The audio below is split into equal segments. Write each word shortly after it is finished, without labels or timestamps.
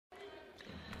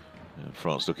And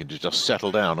France looking to just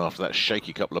settle down after that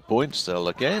shaky couple of points. They'll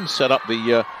again set up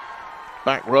the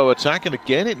back row attack, and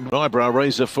again it an eyebrow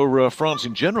raiser for France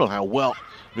in general, how well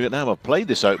Vietnam have played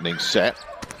this opening set.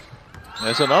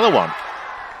 There's another one.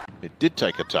 It did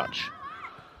take a touch.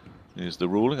 Here's the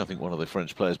ruling. I think one of the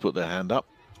French players put their hand up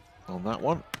on that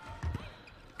one.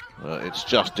 It's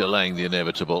just delaying the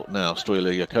inevitable. Now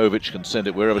Stojla Jakovic can send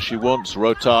it wherever she wants.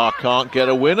 Rotar can't get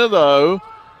a winner though.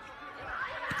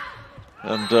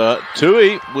 And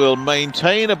Thuy will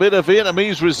maintain a bit of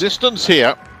Vietnamese resistance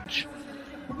here.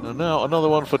 And now another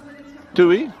one for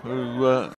Thuy, who